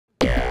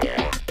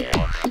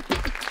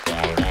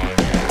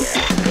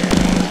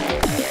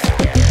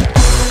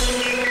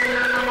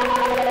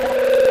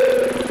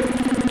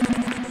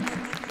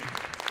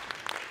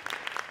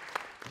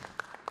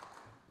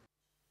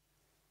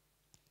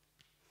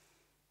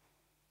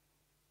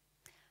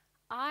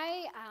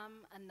I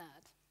am a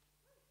nerd.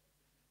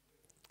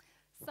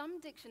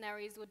 Some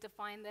dictionaries would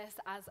define this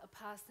as a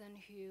person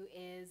who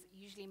is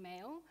usually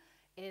male,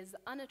 is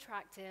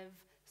unattractive,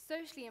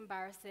 socially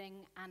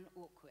embarrassing, and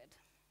awkward.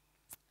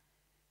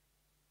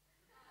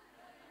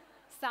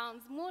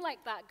 Sounds more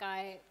like that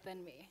guy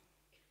than me.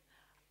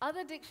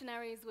 Other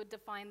dictionaries would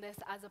define this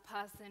as a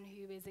person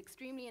who is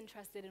extremely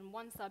interested in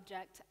one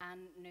subject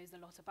and knows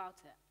a lot about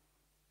it.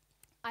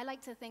 I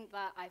like to think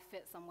that I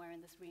fit somewhere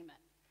in this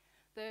remit.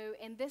 Though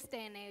in this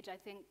day and age, I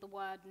think the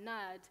word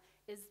nerd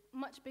is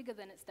much bigger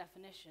than its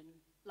definition.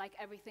 Like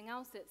everything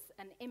else, it's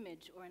an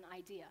image or an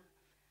idea.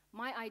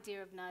 My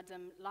idea of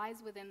nerddom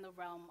lies within the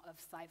realm of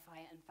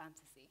sci-fi and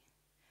fantasy,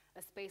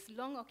 a space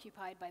long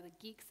occupied by the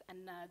geeks and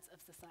nerds of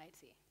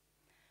society.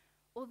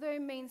 Although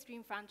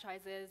mainstream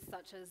franchises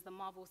such as the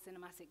Marvel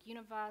Cinematic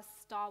Universe,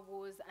 Star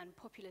Wars, and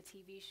popular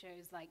TV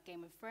shows like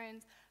Game of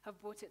Thrones have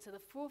brought it to the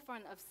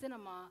forefront of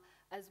cinema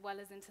as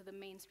well as into the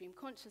mainstream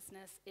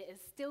consciousness, it is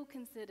still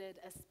considered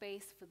a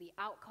space for the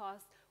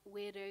outcasts,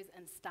 weirdos,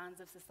 and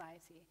stands of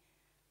society.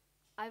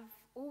 I've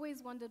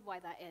always wondered why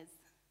that is.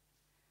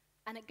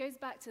 And it goes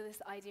back to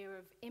this idea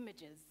of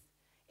images.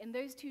 In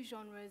those two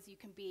genres, you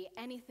can be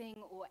anything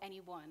or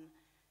anyone.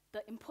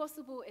 The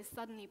impossible is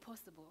suddenly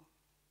possible.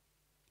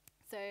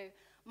 So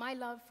my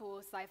love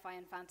for sci-fi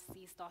and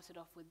fantasy started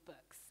off with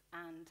books,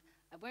 and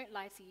I won't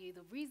lie to you,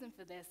 the reason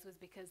for this was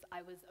because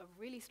I was a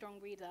really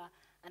strong reader,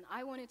 and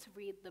I wanted to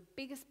read the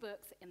biggest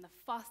books in the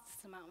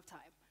fastest amount of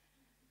time.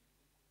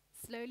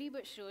 Slowly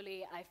but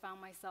surely, I found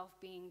myself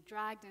being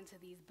dragged into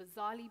these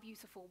bizarrely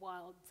beautiful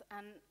worlds,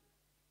 and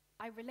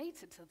I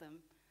related to them.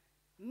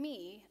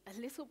 Me, a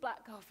little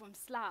black girl from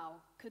Slough,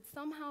 could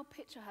somehow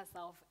picture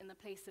herself in the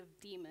place of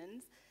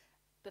demons,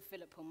 the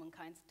Philip Pullman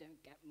kinds,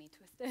 don't get me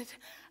twisted,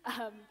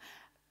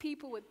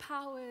 people with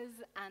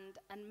powers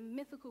and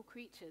mythical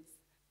creatures.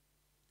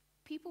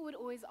 People would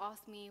always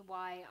ask me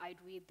why I'd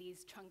read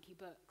these chunky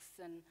books,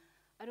 and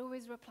I'd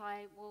always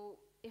reply, well,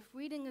 if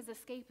reading is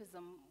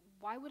escapism,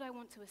 why would I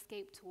want to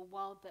escape to a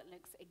world that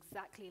looks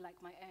exactly like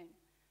my own?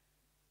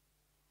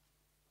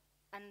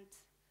 And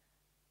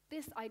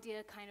this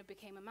idea kind of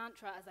became a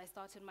mantra as I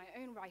started my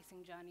own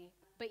writing journey,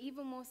 but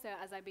even more so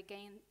as I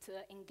began to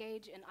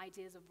engage in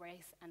ideas of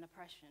race and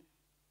oppression.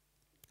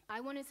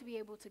 I wanted to be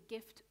able to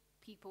gift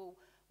people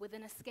with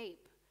an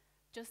escape,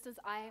 just as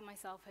I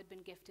myself had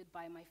been gifted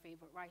by my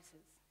favorite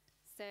writers.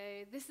 So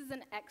this is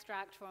an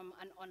extract from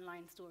an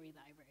online story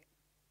that I wrote.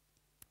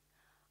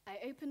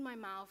 I opened my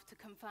mouth to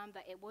confirm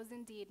that it was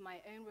indeed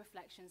my own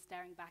reflection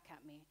staring back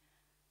at me.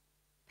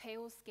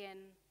 Pale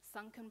skin,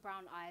 sunken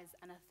brown eyes,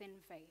 and a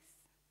thin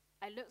face.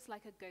 I looked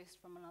like a ghost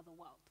from another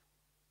world.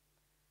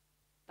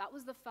 That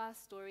was the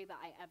first story that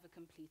I ever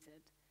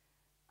completed,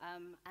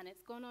 and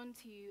it's gone on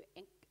to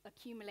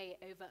accumulate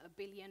over 1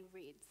 billion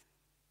reads.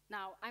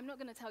 Now, I'm not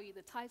going to tell you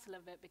the title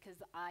of it because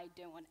I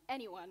don't want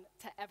anyone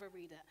to ever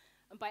read it.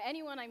 And by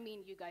anyone, I mean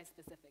you guys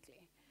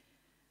specifically.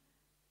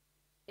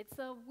 It's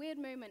a weird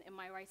moment in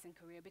my writing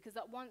career because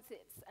at once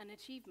it's an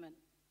achievement,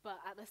 but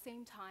at the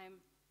same time,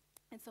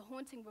 it's a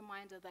haunting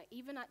reminder that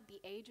even at the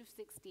age of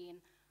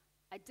 16,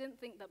 I didn't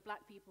think that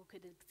black people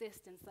could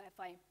exist in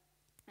sci-fi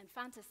and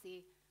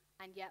fantasy,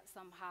 and yet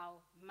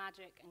somehow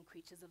magic and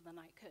creatures of the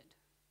night could.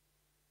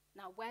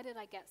 Now, where did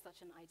I get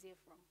such an idea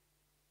from?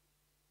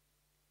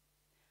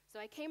 So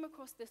I came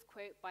across this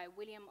quote by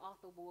William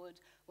Arthur Ward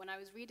when I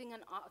was reading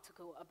an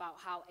article about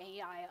how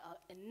AI are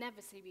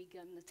inevitably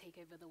going to take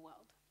over the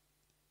world.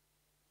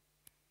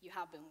 You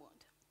have been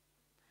warned.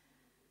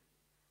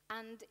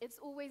 And it's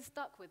always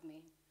stuck with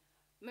me.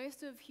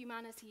 Most of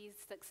humanity's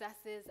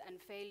successes and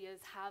failures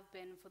have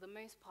been, for the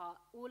most part,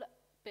 all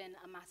been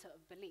a matter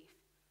of belief.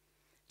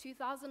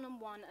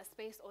 2001, A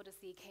Space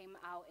Odyssey came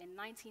out in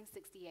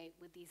 1968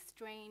 with these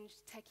strange,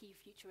 techie,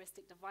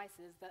 futuristic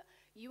devices that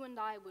you and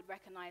I would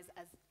recognize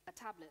as a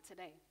tablet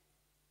today.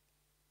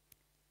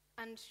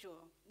 And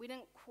sure, we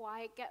didn't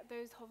quite get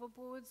those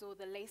hoverboards or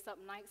the lace-up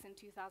Nikes in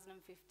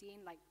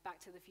 2015 like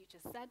Back to the Future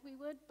said we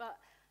would, but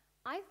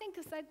I think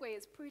a Segway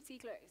is pretty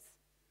close.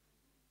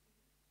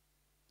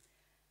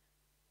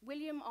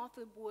 William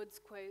Arthur Ward's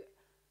quote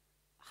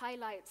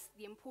highlights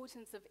the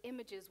importance of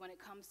images when it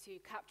comes to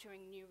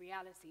capturing new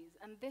realities,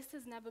 and this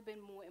has never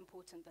been more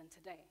important than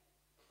today.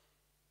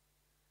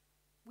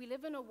 We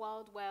live in a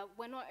world where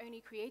we're not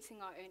only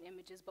creating our own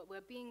images, but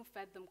we're being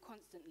fed them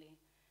constantly.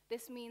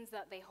 This means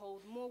that they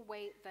hold more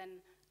weight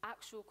than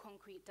actual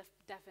concrete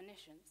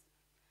definitions.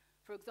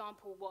 For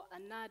example, what a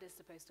nerd is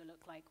supposed to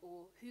look like,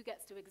 or who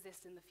gets to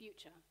exist in the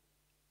future.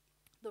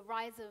 The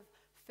rise of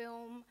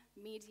film,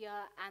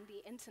 media, and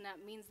the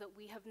internet means that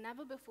we have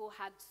never before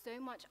had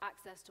so much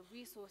access to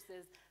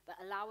resources that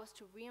allow us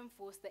to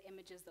reinforce the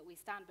images that we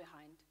stand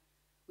behind.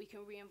 We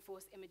can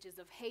reinforce images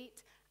of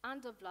hate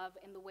and of love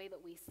in the way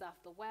that we surf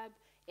the web,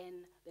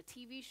 in the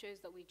TV shows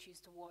that we choose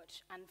to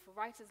watch, and for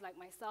writers like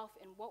myself,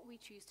 in what we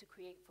choose to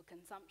create for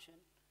consumption.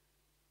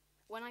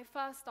 When I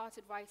first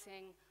started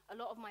writing, a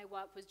lot of my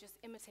work was just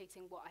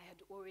imitating what I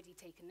had already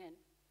taken in.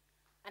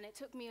 And it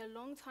took me a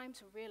long time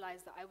to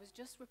realize that I was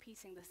just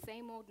repeating the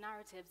same old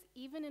narratives,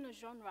 even in a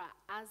genre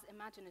as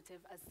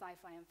imaginative as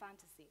sci-fi and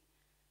fantasy.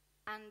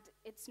 And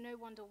it's no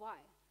wonder why.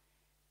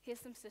 Here's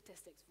some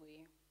statistics for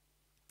you.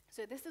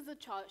 So this is a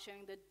chart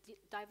showing the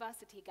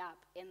diversity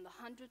gap in the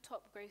 100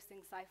 top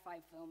grossing sci-fi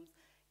films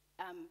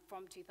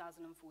from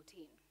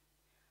 2014.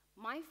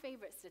 My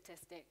favorite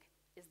statistic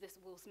is this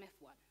Will Smith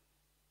one.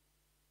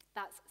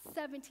 That's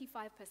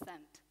 75%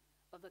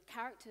 of the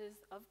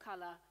characters of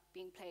color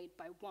being played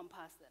by one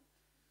person.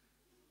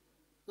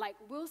 Like,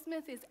 Will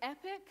Smith is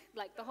epic,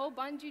 like the whole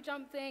bungee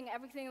jump thing,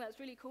 everything, that's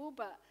really cool,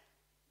 but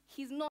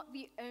he's not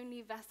the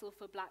only vessel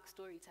for black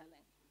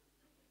storytelling.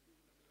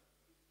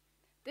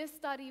 This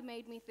study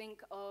made me think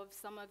of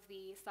some of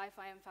the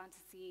sci-fi and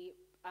fantasy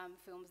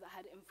films that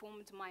had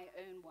informed my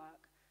own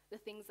work, the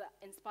things that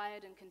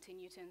inspired and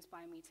continue to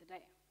inspire me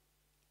today.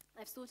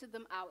 I've sorted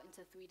them out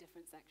into 3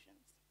 different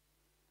sections.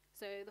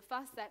 So the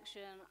first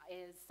section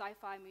is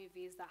sci-fi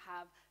movies that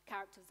have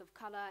characters of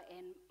color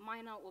in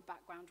minor or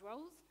background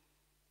roles.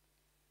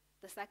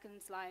 The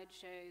second slide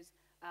shows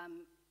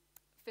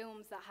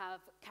films that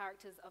have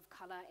characters of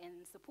color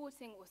in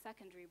supporting or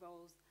secondary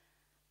roles.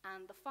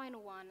 And the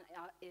final one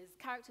is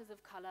characters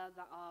of color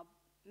that are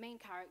main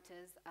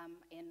characters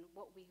in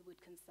what we would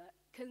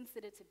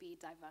consider to be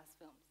diverse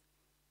films.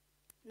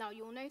 Now,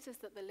 you'll notice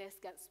that the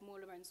list gets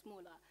smaller and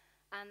smaller.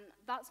 And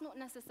that's not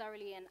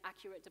necessarily an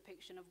accurate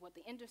depiction of what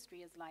the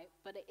industry is like,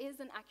 but it is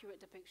an accurate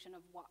depiction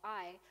of what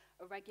I,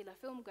 a regular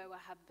film goer,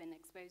 have been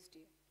exposed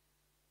to.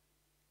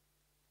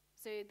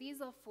 So these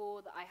are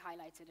 4 that I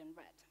highlighted in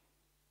red: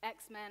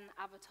 X-Men,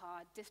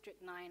 Avatar, District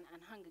 9,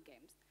 and Hunger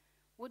Games.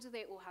 What do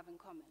they all have in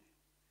common?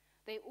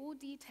 They all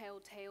detail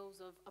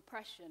tales of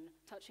oppression,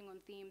 touching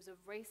on themes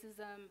of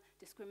racism,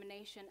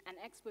 discrimination, and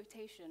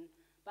exploitation,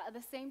 but at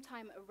the same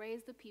time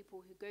erase the people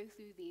who go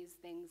through these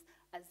things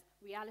as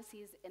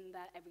realities in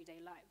their everyday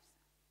lives.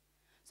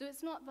 So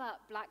it's not that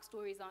black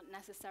stories aren't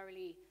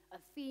necessarily a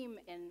theme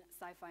in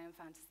sci-fi and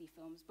fantasy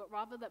films, but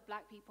rather that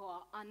black people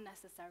are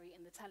unnecessary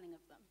in the telling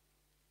of them.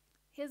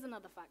 Here's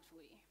another fact for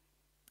you.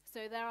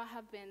 So there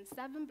have been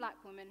 7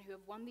 black women who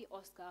have won the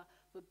Oscar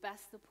for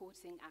Best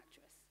Supporting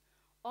Actress.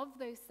 Of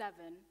those 7,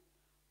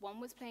 1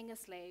 was playing a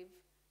slave,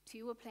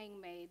 2 were playing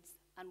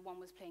maids, and 1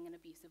 was playing an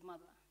abusive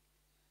mother.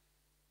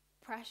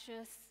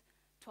 Precious,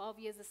 12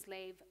 Years a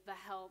Slave, The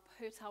Help,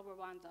 Hotel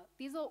Rwanda,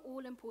 these are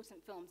all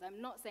important films.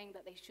 I'm not saying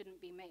that they shouldn't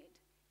be made.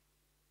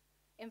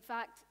 In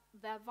fact,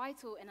 they're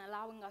vital in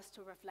allowing us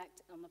to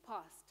reflect on the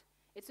past.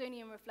 It's only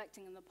in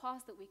reflecting on the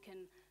past that we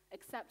can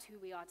accept who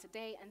we are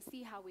today and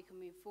see how we can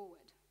move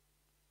forward.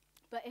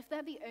 But if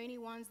they're the only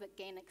ones that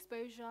gain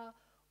exposure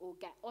or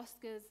get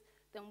Oscars,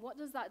 then what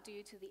does that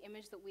do to the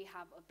image that we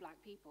have of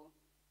black people?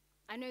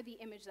 I know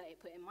the image that it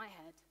put in my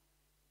head,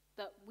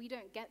 that we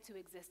don't get to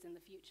exist in the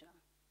future,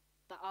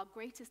 that our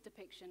greatest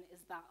depiction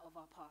is that of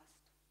our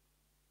past.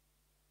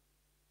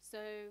 So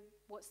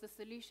what's the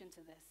solution to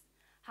this?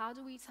 How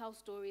do we tell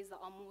stories that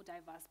are more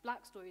diverse,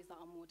 black stories that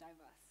are more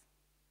diverse?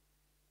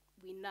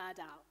 We nerd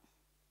out.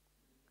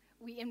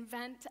 We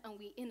invent and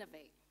we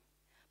innovate.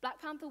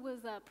 Black Panther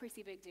was a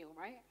pretty big deal,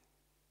 right?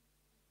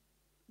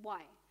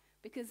 Why?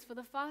 Because for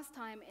the first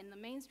time in the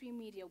mainstream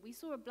media, we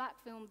saw a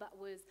black film that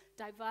was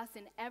diverse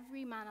in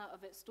every manner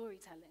of its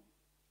storytelling.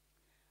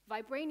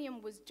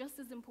 Vibranium was just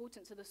as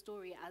important to the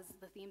story as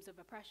the themes of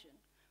oppression.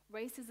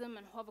 Racism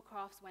and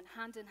hovercrafts went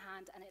hand in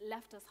hand, and it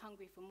left us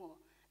hungry for more,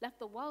 left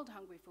the world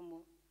hungry for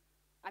more.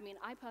 I mean,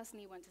 I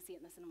personally went to see it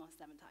in the cinema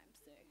 7 times,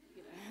 so,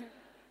 you know.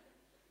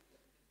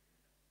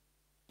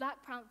 Black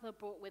Panther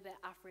brought with it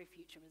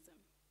Afro-Futurism.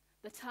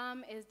 The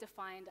term is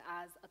defined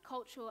as a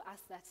cultural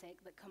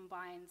aesthetic that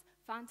combines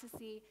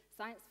fantasy,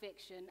 science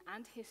fiction,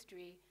 and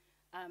history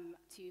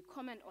to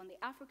comment on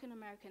the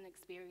African-American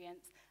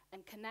experience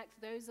and connect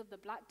those of the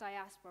black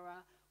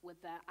diaspora with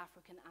their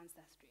African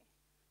ancestry.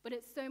 But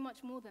it's so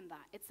much more than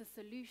that. It's a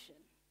solution.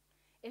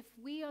 If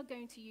we are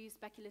going to use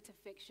speculative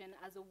fiction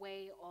as a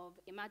way of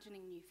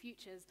imagining new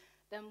futures,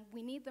 then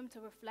we need them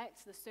to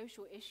reflect the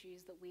social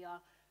issues that we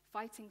are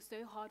fighting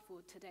so hard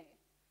for today.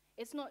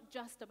 It's not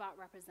just about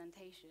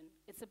representation.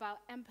 It's about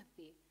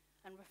empathy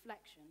and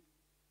reflection.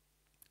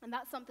 And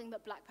that's something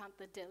that Black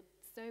Panther did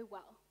so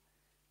well.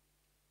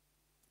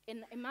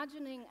 In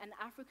imagining an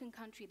African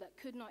country that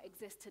could not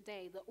exist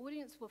today, the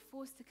audience were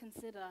forced to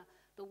consider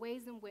the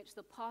ways in which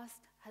the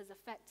past has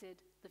affected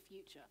the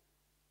future.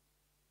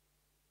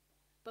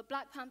 But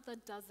Black Panther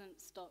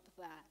doesn't stop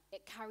there.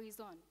 It carries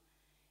on.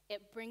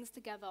 It brings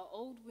together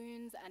old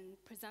wounds and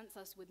presents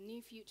us with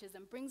new futures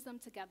and brings them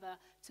together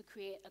to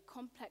create a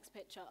complex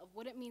picture of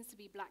what it means to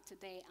be black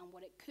today and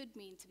what it could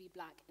mean to be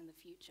black in the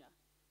future.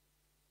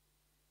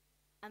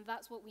 And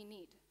that's what we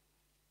need.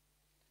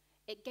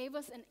 It gave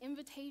us an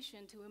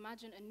invitation to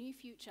imagine a new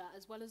future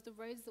as well as the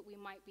roads that we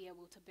might be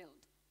able to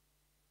build.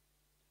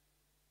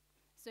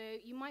 So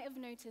you might have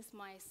noticed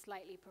my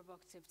slightly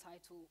provocative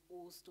title,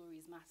 All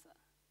Stories Matter.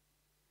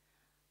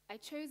 I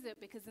chose it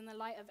because in the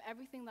light of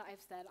everything that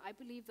I've said, I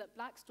believe that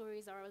black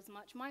stories are as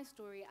much my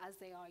story as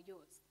they are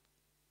yours.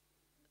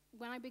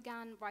 when I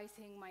began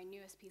writing my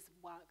newest piece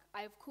of work,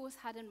 I of course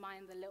had in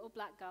mind the little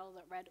black girl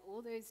that read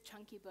all those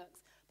chunky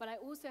books, but I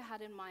also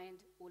had in mind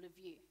all of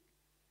you.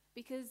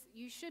 Because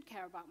you should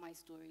care about my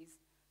stories,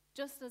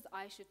 just as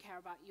I should care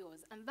about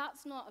yours. And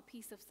that's not a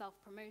piece of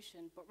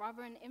self-promotion, but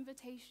rather an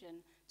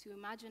invitation to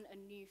imagine a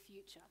new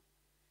future,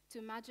 to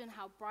imagine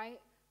how bright,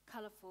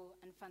 colorful,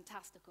 and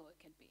fantastical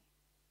it could be.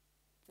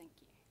 Thank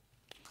you.